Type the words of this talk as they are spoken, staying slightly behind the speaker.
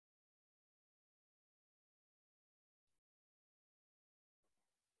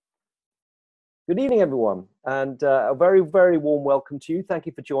Good evening, everyone, and a very, very warm welcome to you. Thank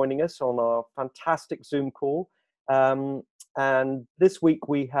you for joining us on our fantastic Zoom call. And this week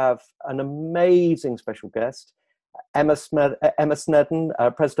we have an amazing special guest, Emma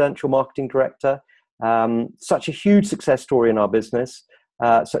Sneddon, Presidential Marketing Director. Such a huge success story in our business,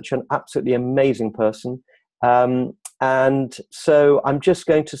 such an absolutely amazing person. And so I'm just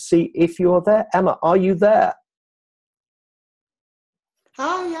going to see if you're there. Emma, are you there?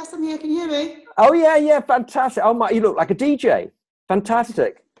 Hi, yes, I'm here. Can you hear me? Oh, yeah, fantastic. Oh, my, you look like a DJ.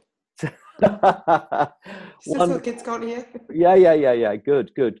 Fantastic. Just so the kids can't hear. Yeah.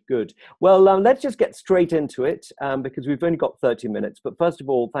 Good. Well, let's just get straight into it because we've only got 30 minutes. But first of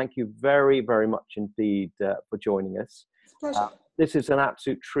all, thank you very, very much indeed for joining us. It's a pleasure. This is an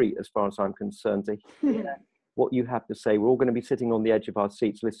absolute treat as far as I'm concerned to hear what you have to say. We're all going to be sitting on the edge of our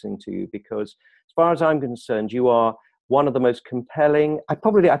seats listening to you because as far as I'm concerned, you are one of the most compelling, I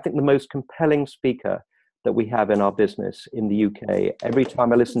think the most compelling speaker that we have in our business in the UK. Every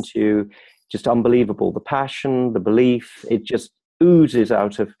time I listen to you, just unbelievable. The passion, the belief, it just oozes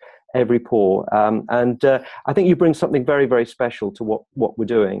out of every pore. And I think you bring something very, very special to what we're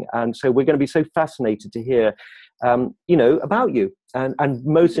doing. And so we're going to be so fascinated to hear, about you and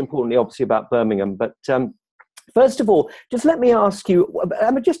most importantly, obviously about Birmingham. But first of all, just let me ask you,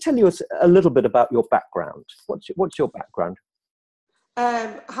 I'm going to just tell you a little bit about your background. What's your background?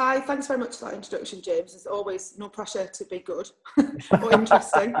 Hi, thanks very much for that introduction, James. There's always no pressure to be good or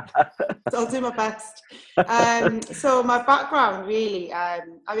interesting, so I'll do my best. So my background really,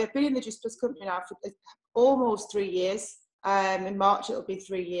 I've been in the Juice Plus company now for almost 3 years. In March it'll be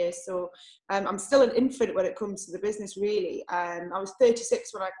 3 years, so I'm still an infant when it comes to the business really. I was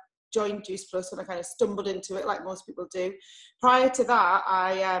 36 when I joined Juice Plus, when I kind of stumbled into it like most people do. Prior to that,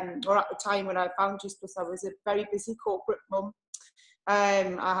 or at the time when I found Juice Plus, I was a very busy corporate mum.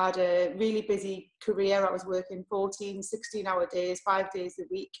 I had a really busy career. I was working 14, 16-hour days, 5 days a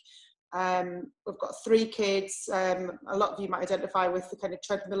week. We've got 3 kids. A lot of you might identify with the kind of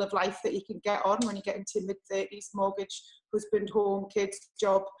treadmill of life that you can get on when you get into mid-30s, mortgage, husband, home, kids,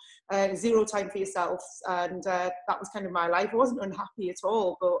 job, zero time for yourself. And that was kind of my life. I wasn't unhappy at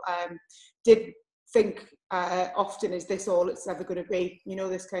all, but did think often, is this all it's ever going to be? You know,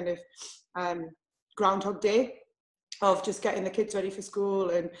 this kind of Groundhog Day of just getting the kids ready for school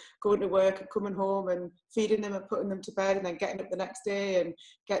and going to work and coming home and feeding them and putting them to bed and then getting up the next day and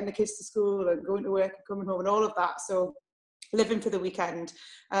getting the kids to school and going to work and coming home and all of that. So living for the weekend.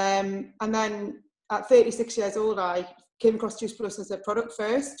 And then at 36 years old, I came across Juice Plus as a product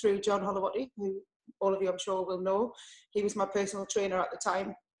first through John Holowatty, who all of you I'm sure will know. He was my personal trainer at the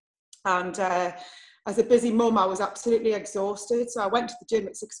time. And as a busy mum, I was absolutely exhausted. So I went to the gym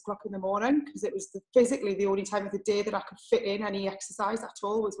at 6 o'clock in the morning because it was physically the only time of the day that I could fit in any exercise at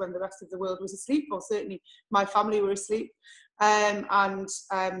all, was when the rest of the world was asleep, or certainly my family were asleep.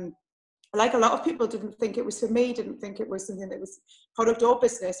 Like a lot of people, didn't think it was for me, didn't think it was something that was product or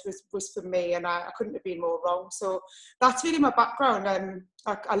business was for me, and I couldn't have been more wrong. So that's really my background.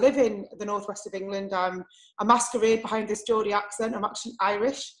 I live in the northwest of England. I masquerade behind this Geordie accent. I'm actually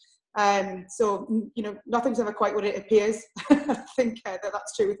Irish. So, nothing's ever quite what it appears. I think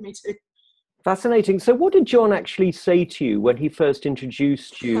that's true with me too. Fascinating. So what did John actually say to you when he first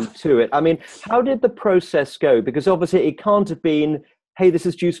introduced you to it? I mean, how did the process go? Because obviously it can't have been, hey, this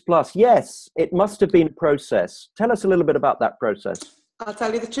is Juice Plus. Yes, it must have been a process. Tell us a little bit about that process. I'll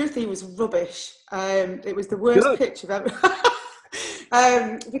tell you the truth, he was rubbish. It was the worst pitch I've ever...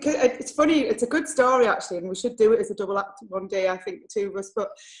 because it's funny, it's a good story actually, and we should do it as a double act one day, I think, the two of us. But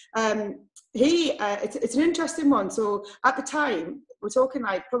it's an interesting one. So at the time, we're talking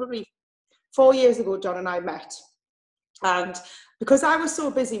like probably 4 years ago, John and I met, and because I was so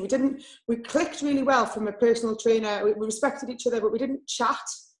busy, we clicked really well from a personal trainer. We respected each other, but we didn't chat.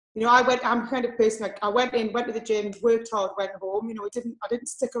 You know, I'm the kind of person, like, I went to the gym, worked hard, went home. You know, I didn't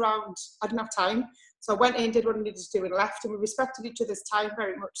stick around. I didn't have time. So I went in, did what I needed to do and left, and we respected each other's time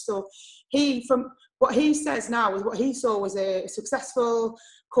very much. So from what he says now, was what he saw was a successful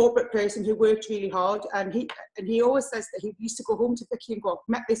corporate person who worked really hard. And he always says that he used to go home to Vicky and go, I've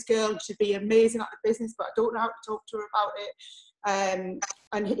met this girl, she'd be amazing at the business, but I don't know how to talk to her about it.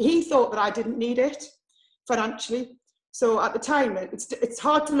 And he thought that I didn't need it financially. So at the time, it's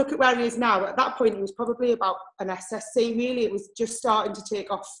hard to look at where he is now. At that point, he was probably about an SSC, really. It was just starting to take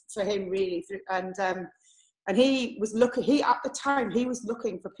off for him, really. And he was looking, at the time, he was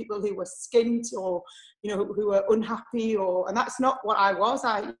looking for people who were skint or, who were unhappy, and that's not what I was.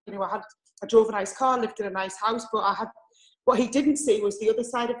 I drove a nice car, lived in a nice house, but what he didn't see was the other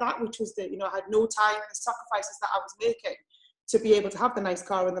side of that, which was that, I had no time, the sacrifices that I was making to be able to have the nice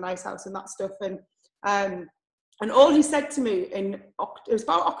car and the nice house and that stuff. And all he said to me it was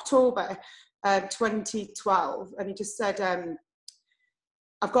about October 2012, and he just said,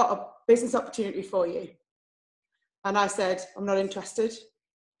 I've got a business opportunity for you. And I said, I'm not interested.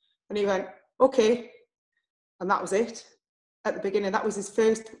 And he went, okay. And that was it. At the beginning, that was his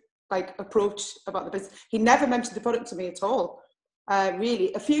first approach about the business. He never mentioned the product to me at all.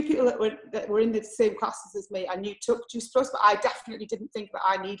 Really, a few people that were in the same classes as me, I knew took Juice Plus, but I definitely didn't think that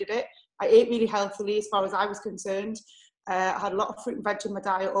I needed it. I ate really healthily as far as I was concerned. I had a lot of fruit and veg in my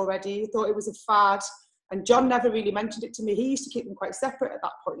diet already. Thought it was a fad, and John never really mentioned it to me. He used to keep them quite separate at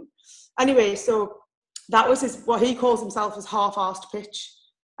that point. Anyway, so that was what he calls himself as half-arsed pitch.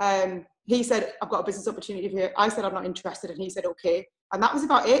 He said, I've got a business opportunity here. I said, I'm not interested, and he said, okay. And that was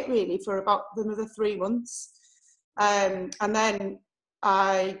about it, really, for about another 3 months. And then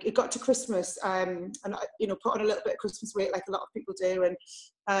it got to Christmas, and I, put on a little bit of Christmas weight like a lot of people do,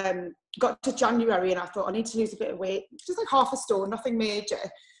 and got to January, and I thought I need to lose a bit of weight, just like half a stone, nothing major.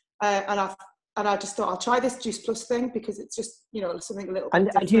 And I just thought I'll try this Juice Plus thing because it's just something a little bit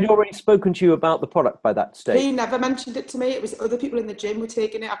different. And he'd already spoken to you about the product by that stage? He never mentioned it to me. It was other people in the gym were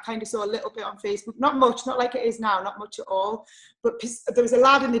taking it. I kind of saw a little bit on Facebook, not much, not like it is now, not much at all. But there was a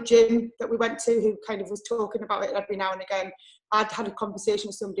lad in the gym that we went to who kind of was talking about it every now and again. I'd had a conversation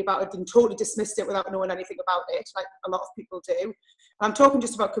with somebody about it and totally dismissed it without knowing anything about it, like a lot of people do. And I'm talking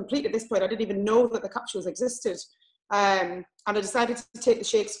just about complete at this point. I didn't even know that the capsules existed. And I decided to take the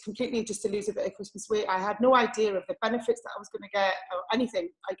shakes completely just to lose a bit of Christmas weight. I had no idea of the benefits that I was going to get or anything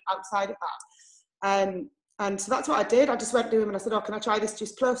like outside of that. And so that's what I did. I just went to him and I said, can I try this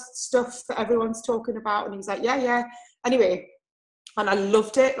Juice Plus stuff that everyone's talking about? And he was like, yeah. Anyway, and I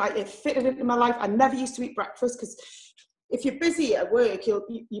loved it. Like, it fitted into my life. I never used to eat breakfast because if you're busy at work,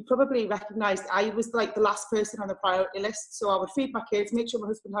 you probably recognise I was like the last person on the priority list. So I would feed my kids, make sure my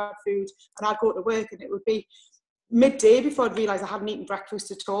husband had food, and I'd go to work, and it would be midday before I'd realise I hadn't eaten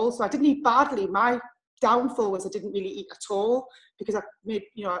breakfast at all. So I didn't eat badly. My downfall was I didn't really eat at all because I made,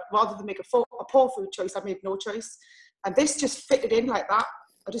 rather than make a poor food choice, I made no choice. And this just fitted in like that.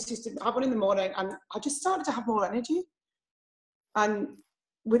 I just used to have one in the morning, and I just started to have more energy. And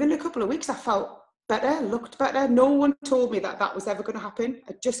within a couple of weeks, I felt better, looked better. No one told me that was ever going to happen.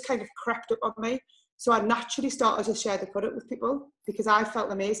 It just kind of crept up on me. So I naturally started to share the product with people because I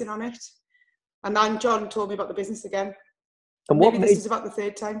felt amazing on it. And then John told me about the business again. And maybe this is about the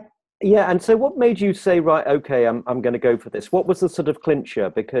third time. Yeah, and so what made you say, right, okay, I'm going to go for this? What was the sort of clincher?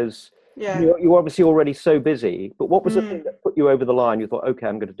 Because you're obviously already so busy, but what was the thing that put you over the line? You thought, okay,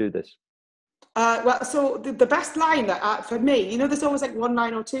 I'm going to do this. Well, so the best line that for me, there's always like one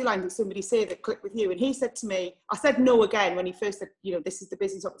line or two lines that somebody say that click with you. And he said to me, I said no again when he first said, this is the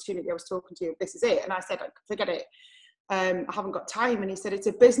business opportunity I was talking to you. This is it. And I said, forget it. I haven't got time. And he said, it's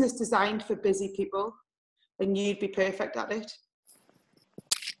a business designed for busy people and you'd be perfect at it.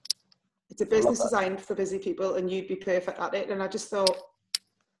 It's a business designed for busy people and you'd be perfect at it. And I just thought,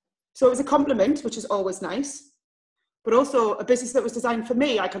 so it was a compliment, which is always nice, but also a business that was designed for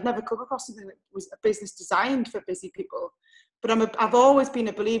me. I could never come across something that was a business designed for busy people. But I've always been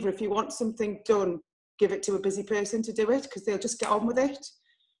a believer, if you want something done, give it to a busy person to do it because they'll just get on with it.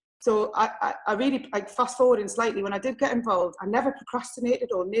 So I really, fast forwarding slightly, when I did get involved, I never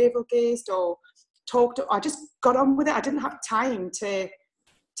procrastinated or navel gazed or talked. I just got on with it. I didn't have time to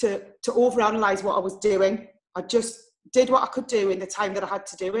overanalyze what I was doing. I just did what I could do in the time that I had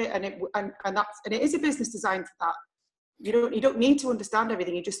to do it, and it is a business designed for that. You don't need to understand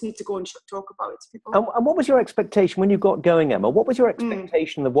everything. You just need to go and talk about it to people. And what was your expectation when you got going, Emma? What was your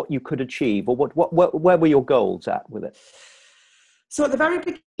expectation of what you could achieve, or where were your goals at with it? So at the very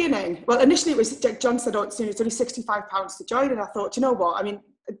beginning, well, initially it was, John said, it's only £65 to join. And I thought, you know what? I mean,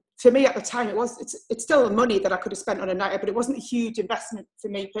 for me at the time, it's still money that I could have spent on a night, but it wasn't a huge investment for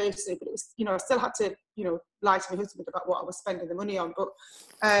me personally. But it was, I still had to, lie to my husband about what I was spending the money on. But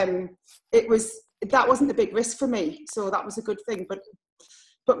that wasn't a big risk for me. So that was a good thing. But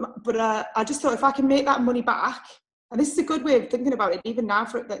I just thought if I can make that money back, and this is a good way of thinking about it, even now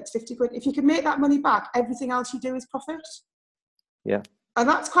for it's 50 quid, if you can make that money back, everything else you do is profit. Yeah. And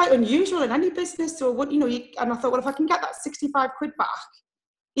that's quite unusual in any business. Or and I thought, well, if I can get that 65 quid back,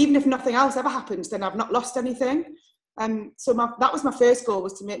 even if nothing else ever happens, then I've not lost anything. So that was my first goal,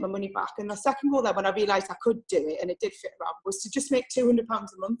 was to make my money back. And the second goal then, when I realised I could do it and it did fit around, was to just make £200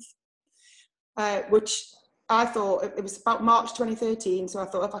 a month, which I thought, it was about March 2013. So I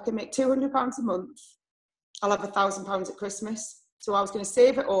thought, if I can make £200 a month, I'll have £1,000 at Christmas. So I was going to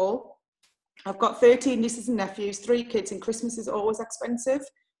save it all. I've got 13 nieces and nephews, 3 kids, and Christmas is always expensive.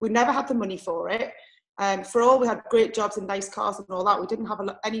 We never had the money for it. For all we had great jobs and nice cars and all that, we didn't have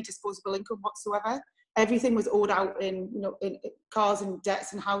any disposable income whatsoever. Everything was owed out in, in cars and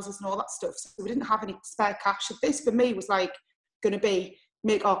debts and houses and all that stuff. So we didn't have any spare cash. So this for me was like going to be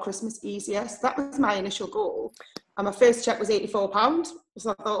make our Christmas easier. So that was my initial goal. And my first check was £84.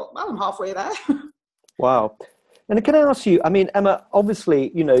 So I thought, well, I'm halfway there. Wow. And can I ask you, I mean, Emma,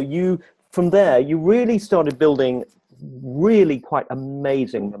 obviously, you from there, you really started building really quite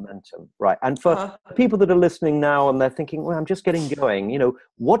amazing momentum, right? And for people that are listening now and they're thinking, well, I'm just getting going,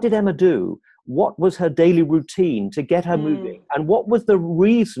 what did Emma do? What was her daily routine to get her moving? And what was the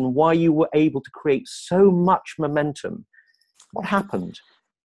reason why you were able to create so much momentum? What happened?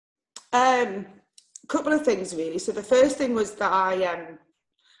 Couple of things, really. So the first thing was that I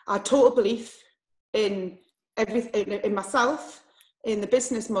had total belief in everything, in myself, in the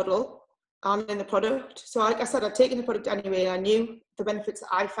business model, and in the product. So like I said, I'd taken the product anyway, and I knew the benefits that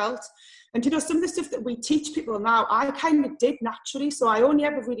I felt. And some of the stuff that we teach people now, I kind of did naturally. So I only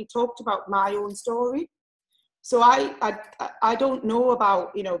ever really talked about my own story. So I don't know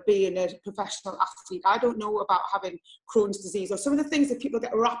about, being a professional athlete. I don't know about having Crohn's disease or some of the things that people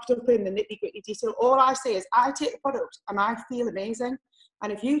get wrapped up in the nitty gritty detail. All I say is I take the product and I feel amazing.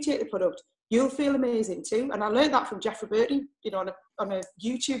 And if you take the product, you'll feel amazing too. And I learned that from Jeffrey Burton, on a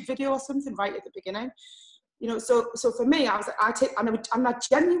YouTube video or something right at the beginning. So for me, I was like, and I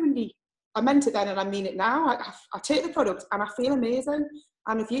genuinely, I meant it then and I mean it now. I take the product and I feel amazing.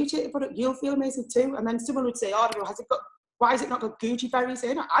 And if you take the product, you'll feel amazing too. And then someone would say, why has it not got Gucci berries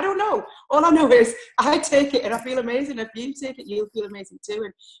in? I don't know. All I know is I take it and I feel amazing. If you take it, you'll feel amazing too.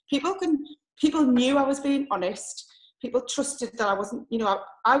 And people knew I was being honest. People trusted that I wasn't,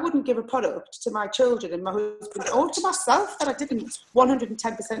 I wouldn't give a product to my children and my husband or to myself that I didn't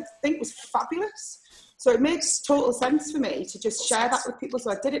 110% think was fabulous. So it makes total sense for me to just share that with people.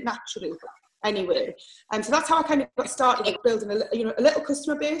 So I did it naturally anyway. And so that's how I kind of got started with building a little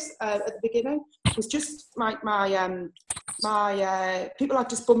customer base at the beginning. It was just my people I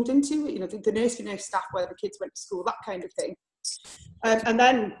just bumped into, the nursery staff where the kids went to school, that kind of thing. And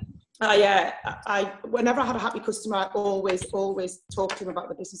then I whenever I had a happy customer, I always talked to them about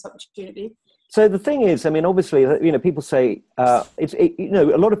the business opportunity. So the thing is, I mean, obviously, people say a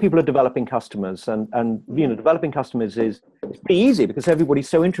lot of people are developing customers, and developing customers it's pretty easy because everybody's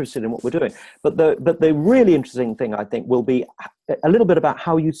so interested in what we're doing. But the really interesting thing, I think, will be a little bit about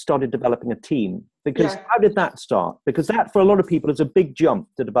how you started developing a team. Because how did that start? Because that, for a lot of people, is a big jump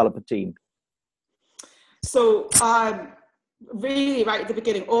to develop a team. So really, right at the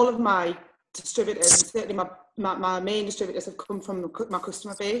beginning, all of my distributors, certainly my main distributors, have come from my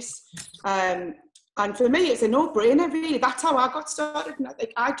customer base. And for me, it's a no-brainer, really. That's how I got started. And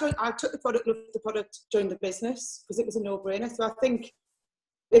I took the product, loved the product, joined the business because it was a no-brainer. So I think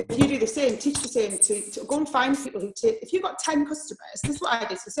if you do the same, teach the same, to go and find people who take, if you've got 10 customers, this is what I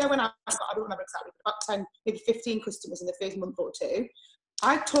did. So say when I don't remember exactly, but about 10, maybe 15 customers in the first month or two,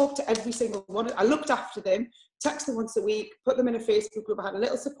 I talked to every single one. I looked after them, text them once a week, put them in a Facebook group. I had a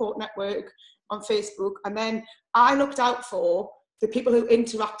little support network on Facebook. And then I looked out for the people who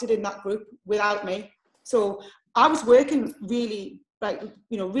interacted in that group without me. So I was working really,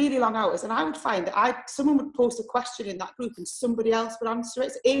 really long hours. And I would find that someone would post a question in that group and somebody else would answer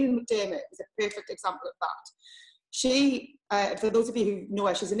it. So Amy McDermott is a perfect example of that. She, for those of you who know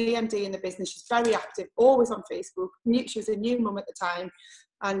her, she's an EMD in the business. She's very active, always on Facebook. She was a new mum at the time.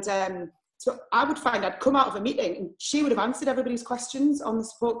 And so I would find I'd come out of a meeting and she would have answered everybody's questions on the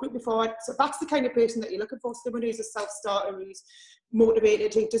support group before. So that's the kind of person that you're looking for, someone who's a self-starter, who's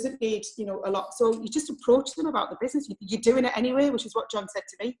motivated, who doesn't need, a lot. So you just approach them about the business. You're doing it anyway, which is what John said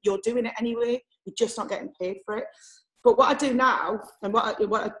to me. You're doing it anyway. You're just not getting paid for it. But what I do now, and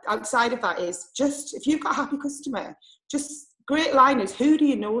what outside of that is just, if you've got a happy customer, just great line is, who do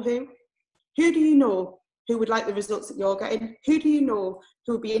you know who? Who do you know who would like the results that you're getting? Who do you know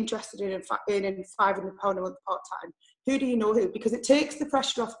who would be interested in earning £500 a month part-time? Who do you know who? Because it takes the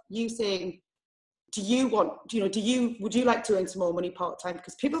pressure off you saying, would you like to earn some more money part-time?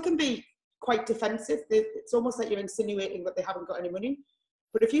 Because people can be quite defensive. It's almost like you're insinuating that they haven't got any money.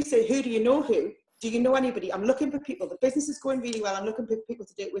 But if you say, who do you know who? Do you know anybody? I'm looking for people. The business is going really well. I'm looking for people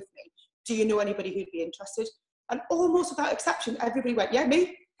to do it with me. Do you know anybody who'd be interested? And almost without exception, everybody went, yeah,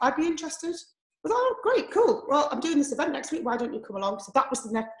 me. I'd be interested. I was like, oh, great, cool. Well, I'm doing this event next week. Why don't you come along? So that was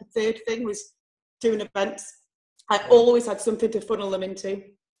the third thing, was doing events. I always had something to funnel them into.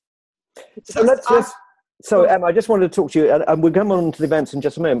 So Emma, I just wanted to talk to you, and we'll come on to the events in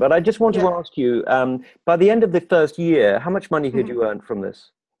just a moment, but I just want to ask you, by the end of the first year, how much money had you earned from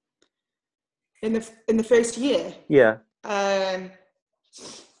this? In the first year? Yeah.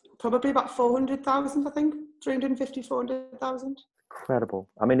 probably about 400,000, I think, 350, 400,000. Incredible.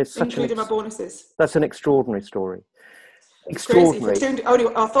 I mean, it's such including my bonuses. That's an extraordinary story. It's crazy. Extraordinary.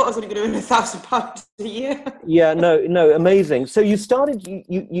 I thought I was only going to earn £1,000 a year. Yeah, no, amazing. So you started.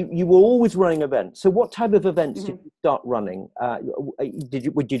 You were always running events. So what type of events did you start running?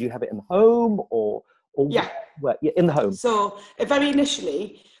 Did you have it in the home or yeah, in the home? So very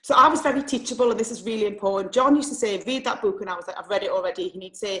initially, so I was very teachable, and this is really important. John used to say, read that book, and I was like, I've read it already. He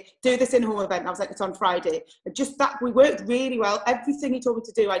needs to say, do this in-home event. And I was like, it's on Friday. And just that, we worked really well. Everything he told me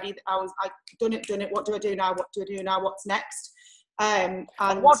to do, I done it. What do I do now? What do I do now? What's next? And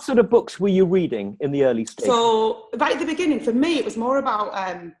what sort of books were you reading in the early stages? So right at the beginning, for me, it was more about,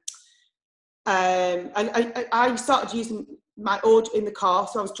 I started using my audio in the car,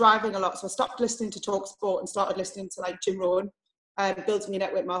 so I was driving a lot, so I stopped listening to TalkSport and started listening to like Jim Rohn, Building Your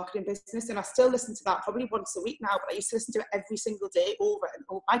Network Marketing Business, and I still listen to that probably once a week now, but I used to listen to it every single day over and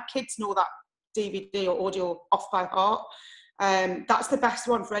over. My kids know that DVD or audio off by heart. That's the best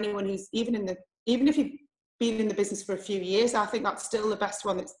one for anyone who's even if you've been in the business for a few years. I think that's still the best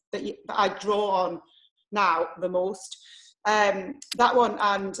one that I draw on now the most. That one,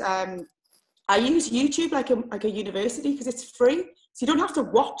 and I use YouTube like a university because it's free. So you don't have to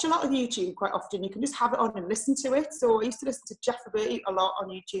watch a lot of YouTube quite often. You can just have it on and listen to it. So I used to listen to Jeff Roberti a lot on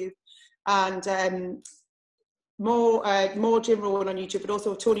YouTube, and more Jim Rohn on YouTube, but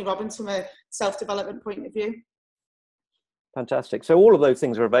also Tony Robbins from a self-development point of view. Fantastic. So all of those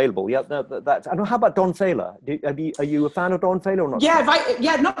things are available. Yeah, that's. And how about Don Thaler? Are you a fan of Don Thaler or not? Yeah, right.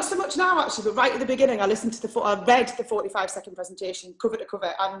 Yeah, not so much now actually, but right at the beginning, I read the 45-second presentation cover to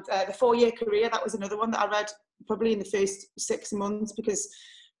cover, and the 4-year career. That was another one that I read probably in the first 6 months, because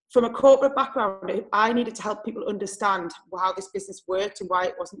from a corporate background, I needed to help people understand how this business worked and why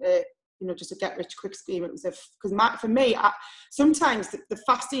it wasn't just a get-rich-quick scheme. It was for me, sometimes the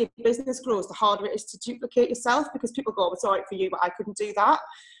faster your business grows, the harder it is to duplicate yourself, because people go, it's all right for you, but I couldn't do that.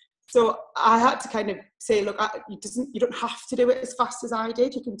 So I had to kind of say, look, you don't have to do it as fast as I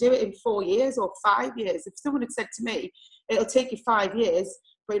did. You can do it in 4 years or 5 years. If someone had said to me, it'll take you 5 years,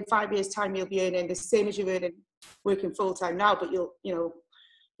 but in 5 years' time, you'll be earning the same as you're earning working full-time now, but you'll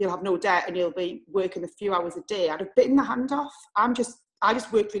have no debt and you'll be working a few hours a day, I'd have bitten the hand off. I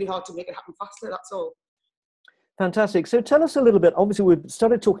just worked really hard to make it happen faster, that's all. Fantastic. So tell us a little bit, obviously we've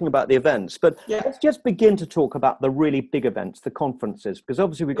started talking about the events, but let's just begin to talk about the really big events, the conferences, because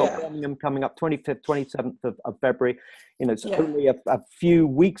obviously we've got Birmingham coming up 25th, 27th of February. It's only a few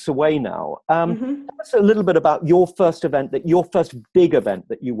weeks away now. Tell us a little bit about your first big event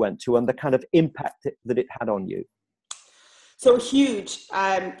that you went to and the kind of impact that it had on you. So a huge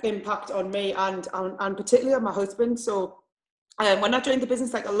impact on me and particularly on my husband. So when I joined the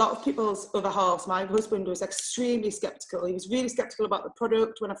business, like a lot of people's other halves, my husband was extremely skeptical. He was really skeptical about the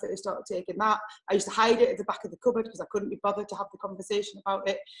product when I first started taking that. I used to hide it at the back of the cupboard because I couldn't be bothered to have the conversation about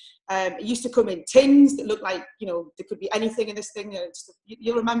it. It used to come in tins that looked like, there could be anything in this thing.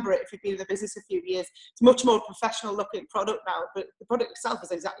 You'll remember it if you've been in the business a few years. It's much more professional looking product now, but the product itself is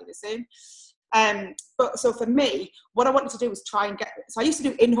exactly the same. So for me, what I wanted to do was so I used to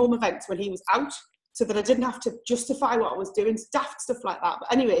do in-home events when he was out, so that I didn't have to justify what I was doing, daft stuff like that.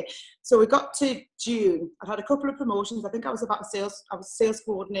 But anyway, so we got to June. I'd had a couple of promotions. I think I was sales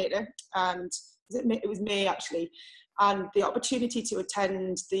coordinator, and it was May actually. And the opportunity to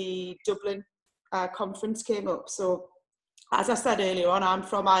attend the Dublin conference came up. So as I said earlier on, I'm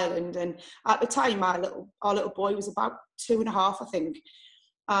from Ireland, and at the time, our little boy was about 2.5, I think.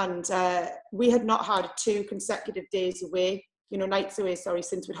 And we had not had 2 consecutive days away, nights away,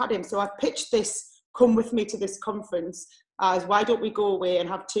 since we'd had him. So I pitched this, come with me to this conference, as why don't we go away and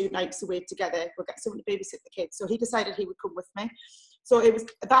have 2 nights away together? We'll get someone to babysit the kids. So he decided he would come with me. So it was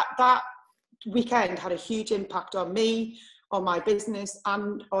that weekend had a huge impact on me, on my business,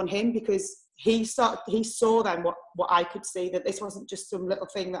 and on him, because he saw then what I could see, that this wasn't just some little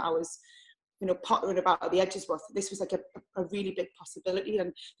thing that I was pottering about at the edges with. This was like a really big possibility.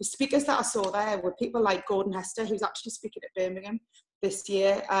 And the speakers that I saw there were people like Gordon Hester, who's actually speaking at Birmingham this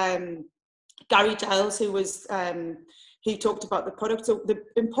year. Gary Giles, who he talked about the product. So the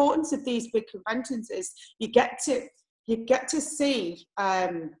importance of these big conventions is you get to see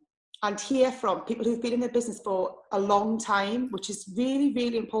and hear from people who've been in the business for a long time, which is really,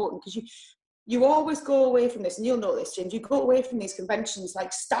 really important, because you always go away from this, and you'll know this, James, you go away from these conventions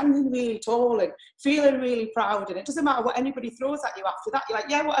like standing really tall and feeling really proud, and it doesn't matter what anybody throws at you after that. You're like,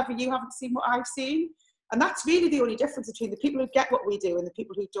 yeah, whatever, you haven't seen what I've seen. And that's really the only difference between the people who get what we do and the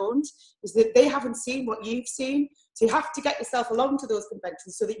people who don't, is that they haven't seen what you've seen. So you have to get yourself along to those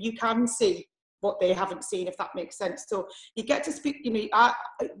conventions so that you can see what they haven't seen, if that makes sense. So you get to speak, you know,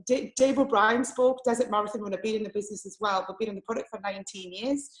 Dave O'Brien spoke, Desert Marathon runner, been in the business as well, but been in the product for 19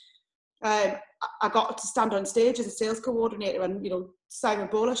 years. I got to stand on stage as a sales coordinator, and, you know, Simon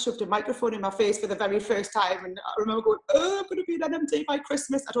Bowler shoved a microphone in my face for the very first time, and I remember going, oh, I'm going to be an NMD by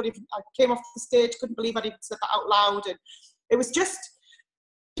Christmas. I came off the stage, couldn't believe I'd even said that out loud. And it was just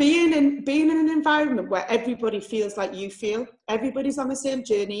being in an environment where everybody feels like you feel. Everybody's on the same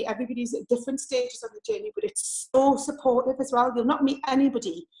journey, everybody's at different stages on the journey, but it's so supportive as well. You'll not meet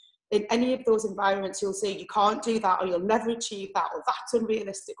anybody in any of those environments who'll say you can't do that, or you'll never achieve that, or that's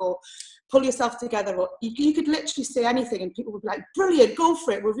unrealistic, or pull yourself together, or you could literally say anything and people would be like, brilliant, go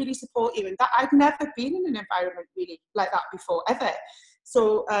for it, we'll really support you. And that, I'd never been in an environment really like that before, ever.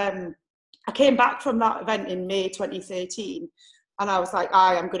 So I came back from that event in May 2013, and I was like,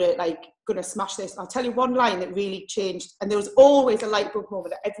 I am gonna smash this. I'll tell you one line that really changed, and there was always a light bulb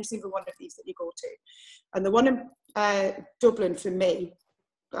moment at every single one of these that you go to. And the one in Dublin for me,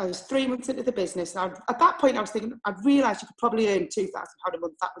 I was 3 months into the business, and at that point I was thinking, I realised you could probably earn £2,000 a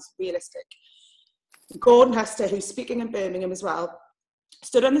month. That was realistic. Gordon Hester, who's speaking in Birmingham as well,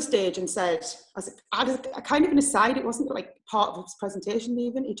 stood on the stage and said, I kind of an aside, it wasn't like part of his presentation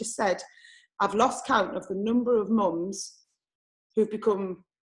even, he just said, I've lost count of the number of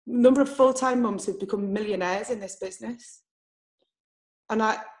full-time mums who've become millionaires in this business. And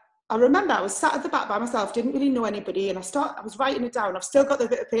I remember I was sat at the back by myself, didn't really know anybody, and I was writing it down. I've still got the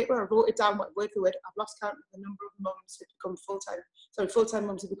bit of paper, I wrote it down word for word. I've lost count of the number of mums who've become full-time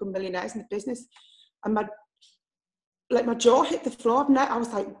mums who've become millionaires in the business. And my jaw hit the floor. I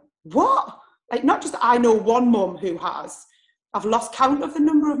was like, what? Like, not just I know one mum who has, I've lost count of the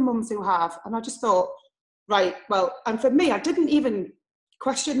number of mums who have. And I just thought, right, well, and for me, I didn't even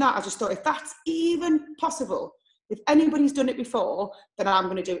question that. I just thought, if that's even possible, if anybody's done it before, then I'm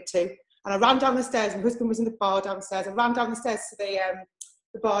going to do it too. And I ran down the stairs. My husband was in the bar downstairs. I ran down the stairs to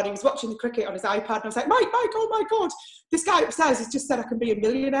the bar, and he was watching the cricket on his iPad. And I was like, Mike, oh my God, this guy upstairs has just said I can be a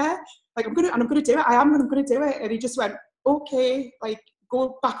millionaire. Like, I'm going to do it. I'm going to do it. And he just went, okay, like,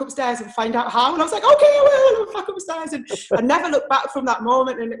 go back upstairs and find out how. And I was like, okay, I will. Back upstairs. And I never looked back from that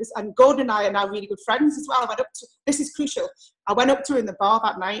moment. And Gordon and I are now really good friends as well. This is crucial. I went up to him in the bar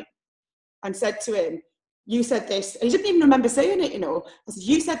that night and said to him, you said this. And he didn't even remember saying it, you know. I said,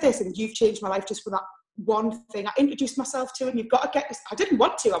 you said this and you've changed my life just for that one thing. I introduced myself to him. You've got to get this. I didn't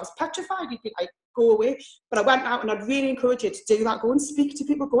want to. I was petrified. He'd be like, go away. But I went out, and I'd really encourage you to do that. Go and speak to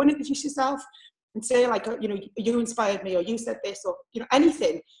people. Go and introduce yourself and say, like, you know, you inspired me, or you said this, or, you know,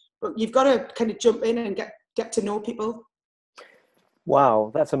 anything. But you've got to kind of jump in and get to know people.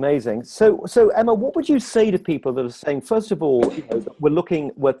 Wow, that's amazing. So Emma, what would you say to people that are saying, first of all, you know,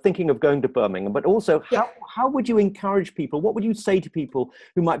 we're thinking of going to Birmingham, but also how would you encourage people? What would you say to people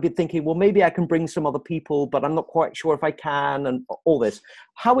who might be thinking, well, maybe I can bring some other people, but I'm not quite sure if I can, and all this?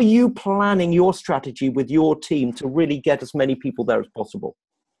 How are you planning your strategy with your team to really get as many people there as possible?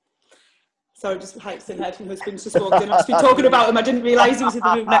 Sorry, just hikes in head. My husband's just walked in. I've just been talking about him. I didn't realise he was in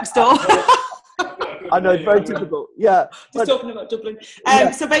the room next door. I know, it's very typical. Yeah. Just talking about Dublin.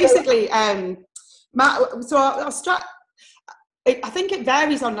 So basically, I think it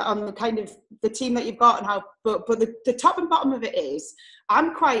varies on the kind of the team that you've got and how, but the top and bottom of it is,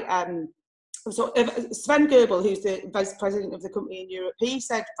 I'm quite, so Sven Goebel, who's the vice president of the company in Europe, he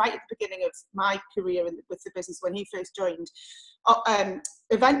said right at the beginning of my career with the business when he first joined,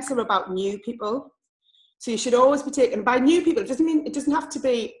 events are about new people. So you should always be taken by new people. It doesn't have to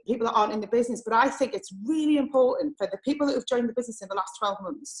be people that aren't in the business, but I think it's really important for the people that have joined the business in the last 12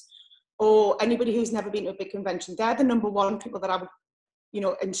 months, or anybody who's never been to a big convention. They're the number one people that I would, you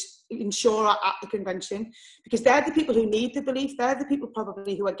know, ensure are at the convention, because they're the people who need the belief. They're the people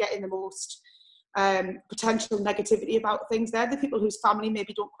probably who are getting the most potential negativity about things. They're the people whose family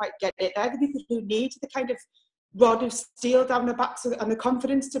maybe don't quite get it. They're the people who need the kind of rod of steel down their backs and the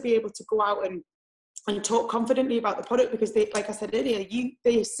confidence to be able to go out and talk confidently about the product, because they, like I said earlier,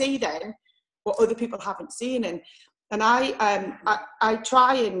 they see then what other people haven't seen. And I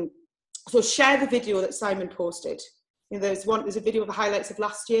try and so share the video that Simon posted. You know, there's a video of the highlights of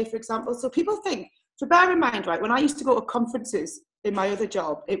last year, for example. So people think, so bear in mind, right, when I used to go to conferences in my other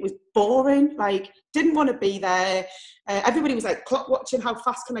job, it was boring, like didn't want to be there. Everybody was like clock watching, how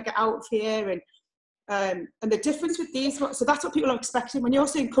fast can I get out of here? And the difference with these, so that's what people are expecting. When you're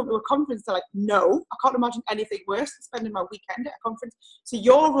saying come to a conference, they're like, no, I can't imagine anything worse than spending my weekend at a conference. So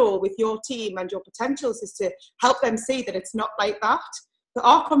your role with your team and your potentials is to help them see that it's not like that. That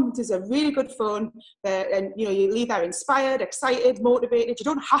our conferences are really good fun, and you know, you leave there inspired, excited, motivated. You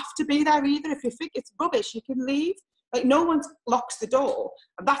don't have to be there either. If you think it's rubbish, you can leave. Like, no one locks the door.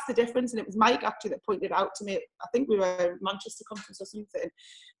 And that's the difference. And it was Mike actually that pointed out to me, I think we were at Manchester conference or something. And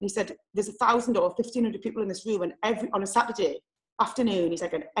he said, there's 1,000 or 1,500 people in this room, and on a Saturday afternoon, he's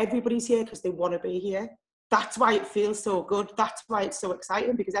like, and everybody's here because they want to be here. That's why it feels so good. That's why it's so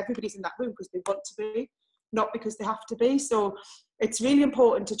exciting, because everybody's in that room because they want to be, not because they have to be. So it's really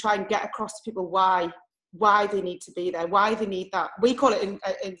important to try and get across to people why they need to be there, why they need that. We call it in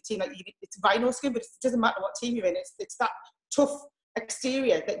the team, like, it's rhino skin, but it doesn't matter what team you're in. It's that tough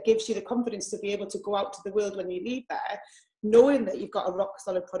exterior that gives you the confidence to be able to go out to the world when you leave there, knowing that you've got a rock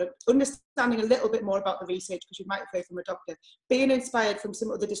solid product, understanding a little bit more about the research, because you might have heard from a doctor, being inspired from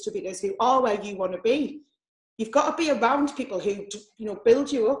some other distributors who are where you want to be. You've got to be around people who, you know,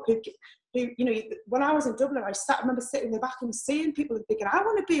 build you up, who, you know, when I was in Dublin, I remember sitting in the back and seeing people and thinking, I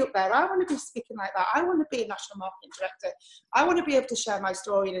want to be up there, I want to be speaking like that, I want to be a national marketing director, I want to be able to share my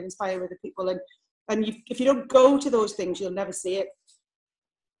story and inspire other people. And if you don't go to those things, you'll never see it.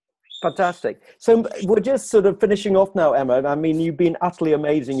 Fantastic. So we're just sort of finishing off now, Emma. I mean, you've been utterly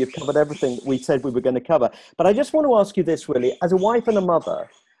amazing. You've covered everything we said we were going to cover. But I just want to ask you this, really, as a wife and a mother,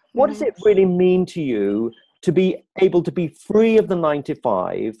 what does it really mean to you to be able to be free of the 9 to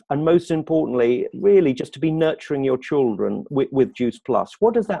 5, and most importantly, really just to be nurturing your children with Juice Plus?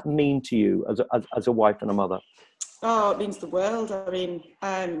 What does that mean to you as a wife and a mother? Oh, it means the world. I mean,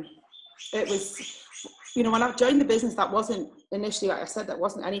 it was, you know, when I joined the business, that wasn't initially, like I said, that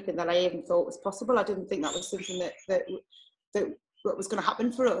wasn't anything that I even thought was possible. I didn't think that was something that was going to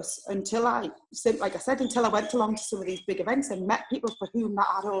happen for us until like I said, until I went along to some of these big events and met people for whom that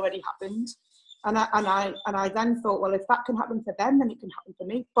had already happened. And I then thought, well, if that can happen for them, then it can happen for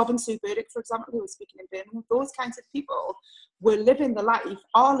me. Bob and Sue Burdick, for example, who was speaking in Birmingham, those kinds of people are living the life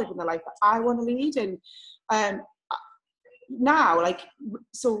that I want to lead. And now, like,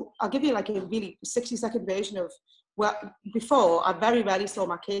 so I'll give you like a really 60-second version of, well, before, I very rarely saw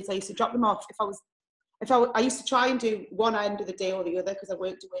my kids. I used to drop them off. I used to try and do one end of the day or the other, because I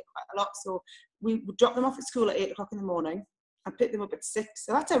worked away quite a lot. So we would drop them off at school at 8 o'clock in the morning and pick them up at 6.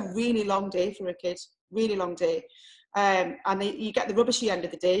 So that's a really long day for a kid, really long day. And you get the rubbishy end of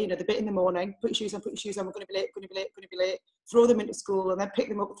the day, you know, the bit in the morning, put your shoes on, we're going to be late, throw them into school, and then pick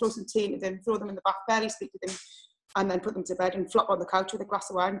them up, throw some tea into them, throw them in the bath, barely speak to them, and then put them to bed and flop on the couch with a glass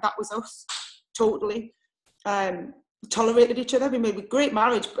of wine. That was us, totally. Tolerated each other. We made a great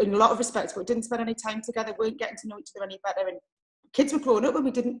marriage in a lot of respects, but didn't spend any time together, weren't getting to know each other any better. And kids were growing up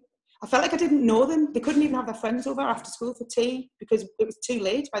when I felt like I didn't know them. They couldn't even have their friends over after school for tea because it was too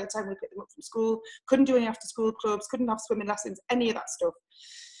late by the time we picked them up from school. Couldn't do any after school clubs, couldn't have swimming lessons, any of that stuff.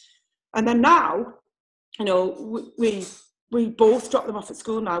 And then now, you know, we both dropped them off at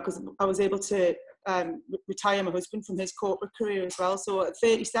school now, because I was able to retire my husband from his corporate career as well. So at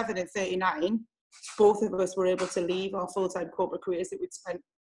 37 and 39, both of us were able to leave our full-time corporate careers that we'd spent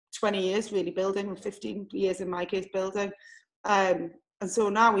 20 years really building, and 15 years in my case building. And so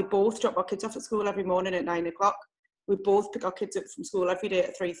now we both drop our kids off at school every morning at 9 o'clock. We both pick our kids up from school every day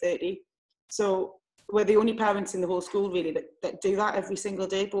at 3:30. So we're the only parents in the whole school really that do that every single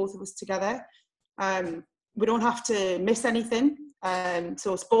day, both of us together. We don't have to miss anything.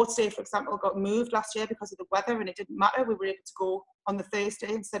 So sports day, for example, got moved last year because of the weather, and it didn't matter. We were able to go on the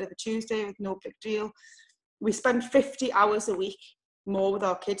Thursday instead of the Tuesday with no big deal. We spend 50 hours a week more with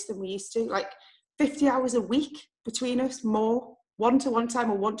our kids than we used to. Like 50 hours a week between us, more one-to-one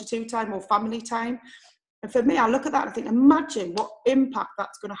time or one-to-two time or family time. And for me, I look at that and I think, imagine what impact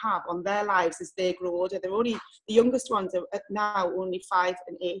that's going to have on their lives as they grow older. The youngest ones are now only 5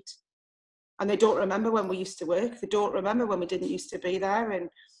 and 8. And they don't remember when we used to work. They don't remember when we didn't used to be there. And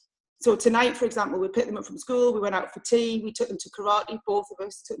so tonight, for example, we picked them up from school. We went out for tea. We took them to karate. Both of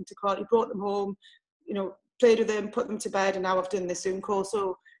us took them to karate, brought them home, you know, played with them, put them to bed. And now I've done this Zoom call.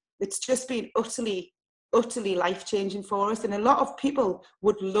 So it's just been utterly life-changing for us. And a lot of people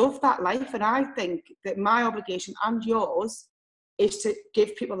would love that life. And I think that my obligation and yours is to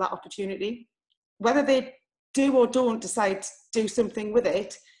give people that opportunity. Whether they do or don't decide to do something with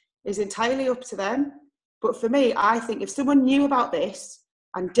it is entirely up to them. But for me, I think if someone knew about this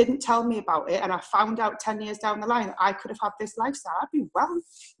and didn't tell me about it, and I found out 10 years down the line that I could have had this lifestyle, I'd be, well,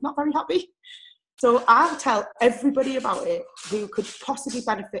 not very happy. So I'll tell everybody about it who could possibly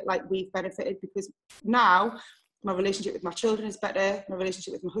benefit like we've benefited, because now my relationship with my children is better, my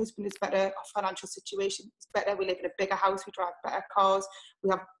relationship with my husband is better, our financial situation is better, we live in a bigger house, we drive better cars, we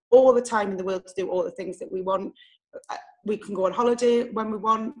have all the time in the world to do all the things that we want. We can go on holiday when we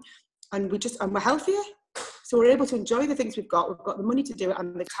want, and we're healthier. So we're able to enjoy the things we've got the money to do it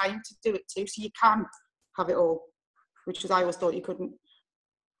and the time to do it too. So you can have it all, which is I always thought you couldn't.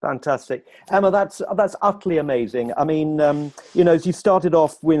 Fantastic. Emma, that's utterly amazing. I mean, you know, as you started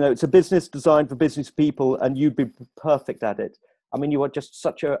off, you know, it's a business designed for business people, and you'd be perfect at it. I mean, you are just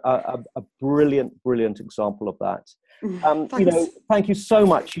such a brilliant, brilliant example of that. You know, thank you so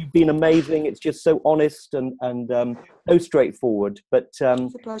much. You've been amazing. It's just so honest and so straightforward. But It's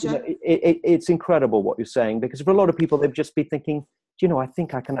a pleasure. you know, it's incredible what you're saying, because for a lot of people, they've just been thinking, you know, I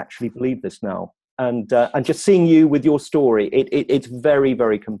think I can actually believe this now. And just seeing you with your story, it's very,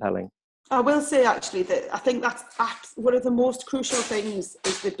 very compelling. I will say actually that I think that's one of the most crucial things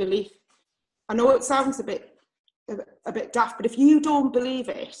is the belief. I know it sounds a bit daft, but if you don't believe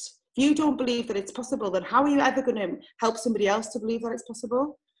it, if you don't believe that it's possible, then how are you ever going to help somebody else to believe that it's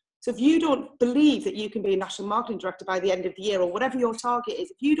possible? So if you don't believe that you can be a national marketing director by the end of the year, or whatever your target is,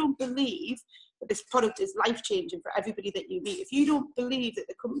 if you don't believe that this product is life-changing for everybody that you meet, if you don't believe that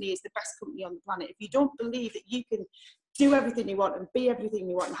the company is the best company on the planet, if you don't believe that you can do everything you want and be everything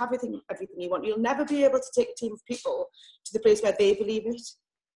you want and have everything you want, you'll never be able to take a team of people to the place where they believe it.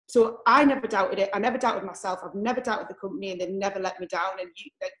 So I never doubted it. I never doubted myself. I've never doubted the company, and they've never let me down. And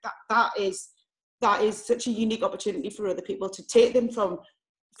that is such a unique opportunity for other people to take them from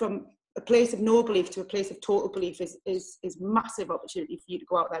a place of no belief to a place of total belief is massive opportunity for you to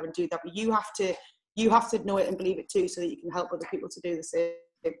go out there and do that. But you have to know it and believe it too, so that you can help other people to do the same.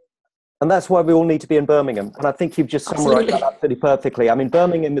 And that's why we all need to be in Birmingham. And I think you've just summarized that absolutely perfectly. I mean,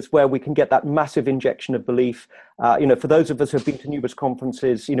 Birmingham is where we can get that massive injection of belief. You know, for those of us who have been to numerous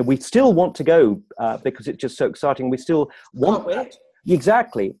conferences, you know, we still want to go because it's just so exciting. We still want that.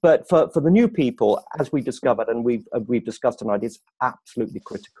 Exactly. But for the new people, as we discovered and we've discussed tonight, it's absolutely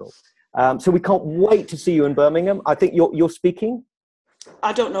critical. So we can't wait to see you in Birmingham. I think you're speaking.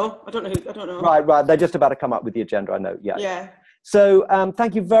 I don't know. I don't know. Right. They're just about to come up with the agenda. I know. Yeah. So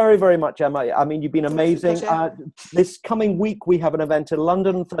thank you very, very much, Emma. I mean, you've been amazing. This coming week, we have an event in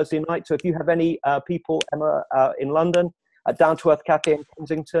London Thursday night. So if you have any people, Emma, in London, at Down to Earth Cafe in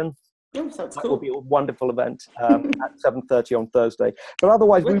Kensington, sounds that cool. will be a wonderful event at 7:30 on Thursday. But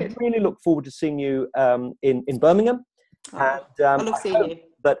otherwise, we really look forward to seeing you in Birmingham. I love seeing you.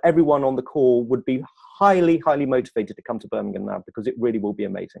 That everyone on the call would be highly, highly motivated to come to Birmingham now, because it really will be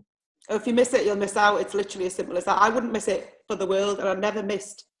amazing. If you miss it, you'll miss out. It's literally as simple as that. I wouldn't miss it for the world, and I've never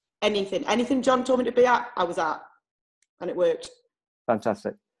missed anything. Anything John told me to be at, I was at, and it worked.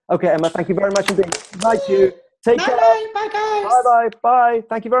 Fantastic. Okay, Emma, thank you very much indeed. Nice to you. Take care. Bye, guys. Bye.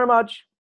 Thank you very much.